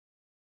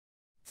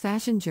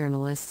Fashion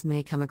journalists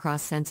may come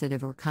across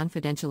sensitive or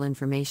confidential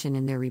information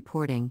in their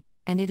reporting,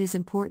 and it is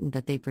important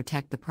that they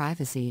protect the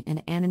privacy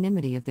and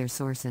anonymity of their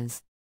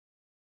sources.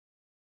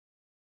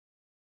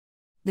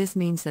 This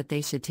means that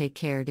they should take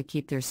care to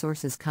keep their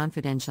sources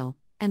confidential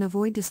and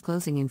avoid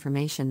disclosing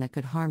information that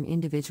could harm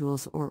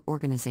individuals or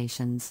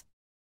organizations.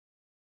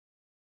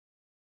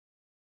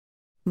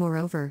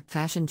 Moreover,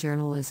 fashion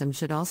journalism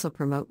should also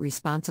promote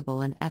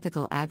responsible and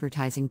ethical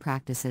advertising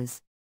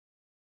practices.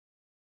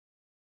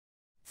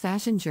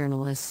 Fashion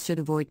journalists should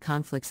avoid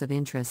conflicts of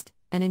interest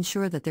and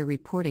ensure that their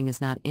reporting is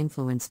not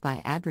influenced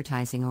by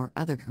advertising or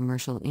other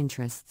commercial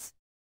interests.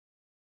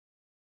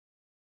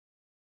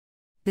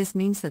 This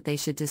means that they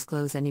should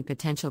disclose any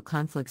potential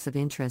conflicts of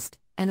interest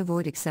and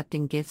avoid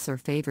accepting gifts or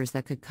favors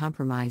that could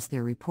compromise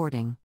their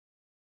reporting.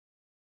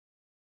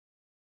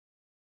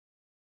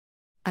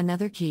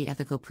 Another key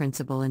ethical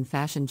principle in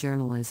fashion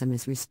journalism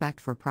is respect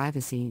for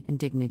privacy and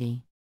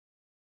dignity.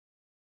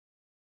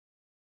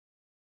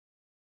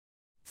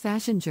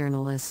 Fashion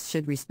journalists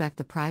should respect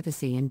the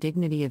privacy and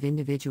dignity of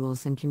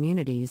individuals and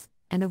communities,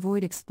 and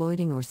avoid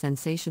exploiting or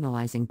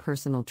sensationalizing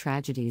personal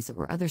tragedies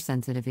or other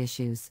sensitive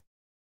issues.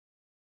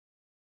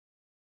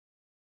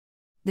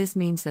 This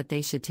means that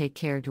they should take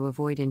care to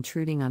avoid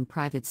intruding on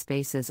private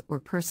spaces or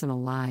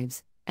personal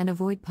lives, and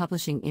avoid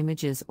publishing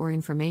images or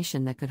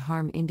information that could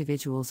harm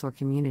individuals or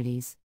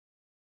communities.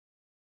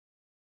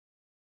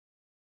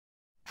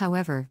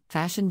 However,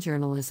 fashion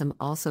journalism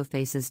also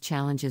faces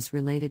challenges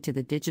related to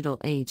the digital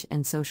age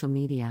and social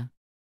media.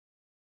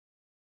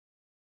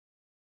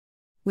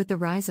 With the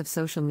rise of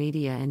social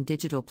media and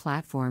digital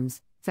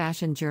platforms,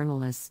 fashion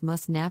journalists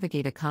must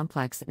navigate a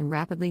complex and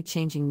rapidly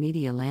changing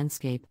media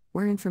landscape,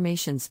 where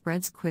information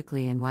spreads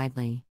quickly and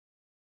widely.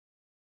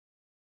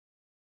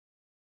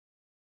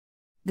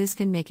 This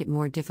can make it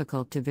more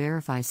difficult to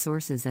verify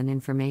sources and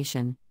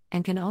information,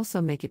 and can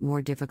also make it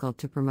more difficult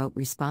to promote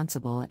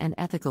responsible and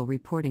ethical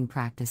reporting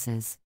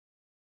practices.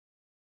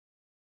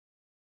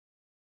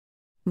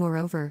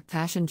 Moreover,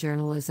 fashion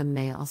journalism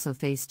may also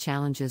face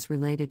challenges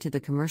related to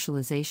the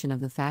commercialization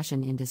of the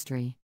fashion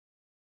industry.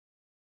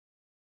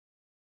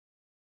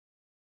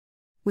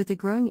 With the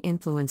growing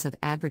influence of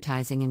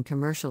advertising and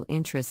commercial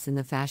interests in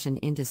the fashion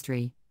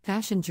industry,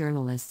 fashion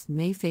journalists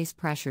may face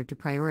pressure to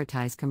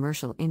prioritize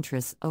commercial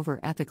interests over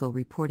ethical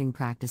reporting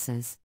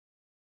practices.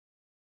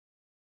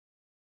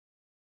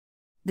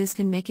 This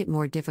can make it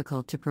more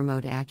difficult to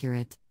promote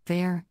accurate,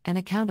 fair, and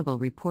accountable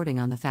reporting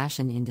on the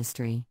fashion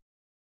industry.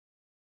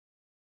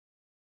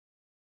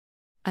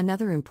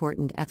 Another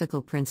important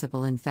ethical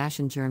principle in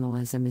fashion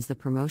journalism is the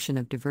promotion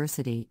of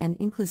diversity and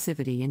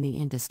inclusivity in the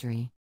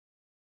industry.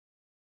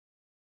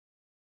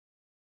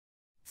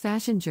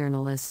 Fashion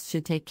journalists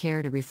should take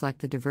care to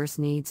reflect the diverse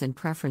needs and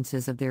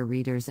preferences of their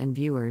readers and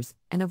viewers,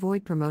 and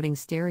avoid promoting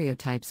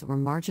stereotypes or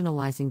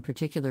marginalizing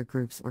particular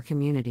groups or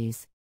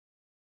communities.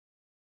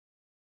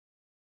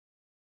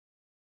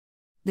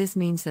 This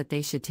means that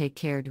they should take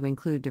care to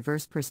include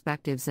diverse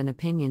perspectives and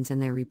opinions in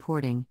their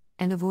reporting,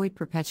 and avoid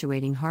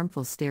perpetuating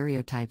harmful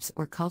stereotypes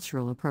or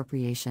cultural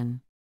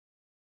appropriation.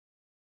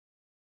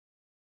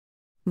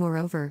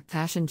 Moreover,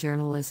 fashion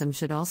journalism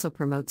should also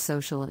promote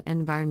social and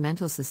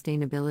environmental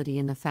sustainability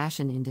in the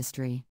fashion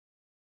industry.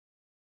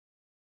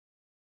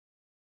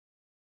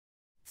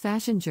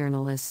 Fashion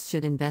journalists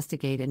should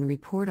investigate and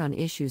report on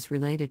issues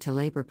related to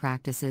labor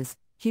practices,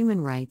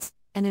 human rights,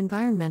 and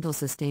environmental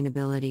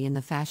sustainability in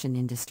the fashion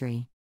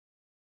industry,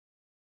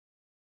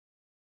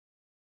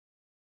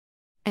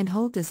 and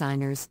hold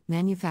designers,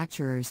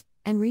 manufacturers,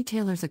 and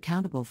retailers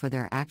accountable for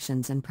their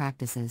actions and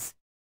practices.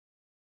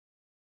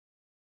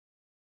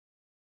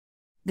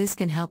 This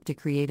can help to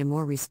create a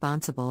more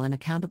responsible and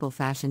accountable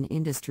fashion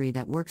industry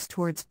that works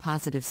towards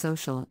positive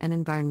social and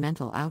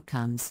environmental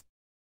outcomes.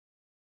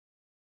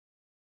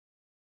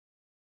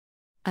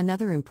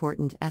 Another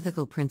important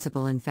ethical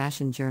principle in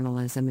fashion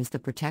journalism is the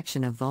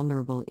protection of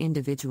vulnerable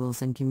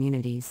individuals and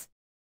communities.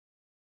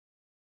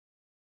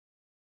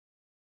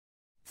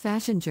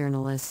 Fashion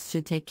journalists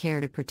should take care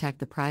to protect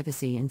the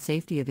privacy and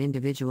safety of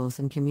individuals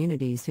and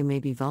communities who may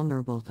be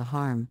vulnerable to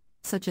harm,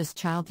 such as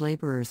child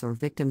laborers or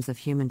victims of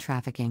human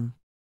trafficking.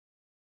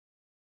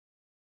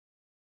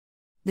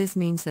 This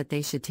means that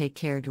they should take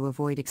care to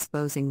avoid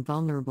exposing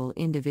vulnerable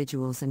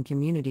individuals and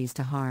communities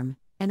to harm,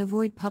 and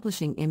avoid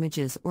publishing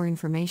images or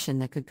information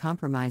that could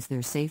compromise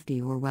their safety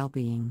or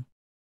well-being.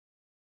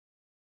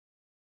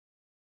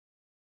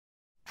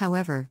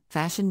 However,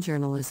 fashion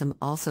journalism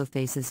also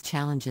faces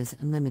challenges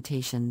and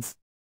limitations.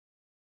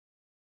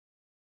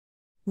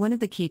 One of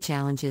the key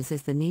challenges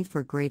is the need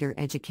for greater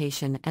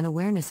education and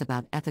awareness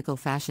about ethical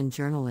fashion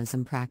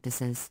journalism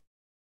practices.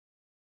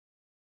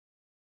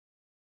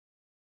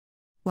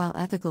 While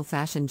ethical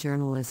fashion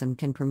journalism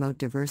can promote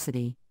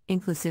diversity,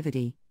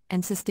 inclusivity,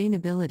 and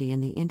sustainability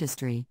in the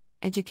industry,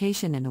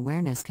 education and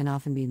awareness can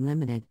often be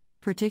limited,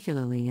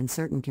 particularly in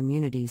certain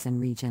communities and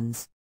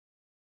regions.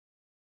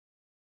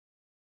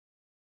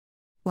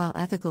 While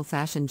ethical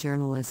fashion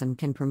journalism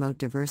can promote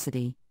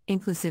diversity,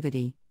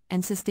 inclusivity,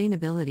 and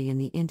sustainability in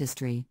the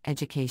industry,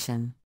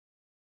 education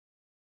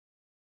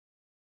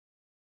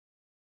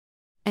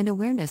and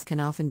awareness can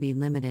often be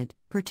limited,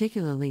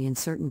 particularly in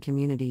certain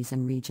communities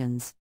and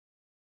regions.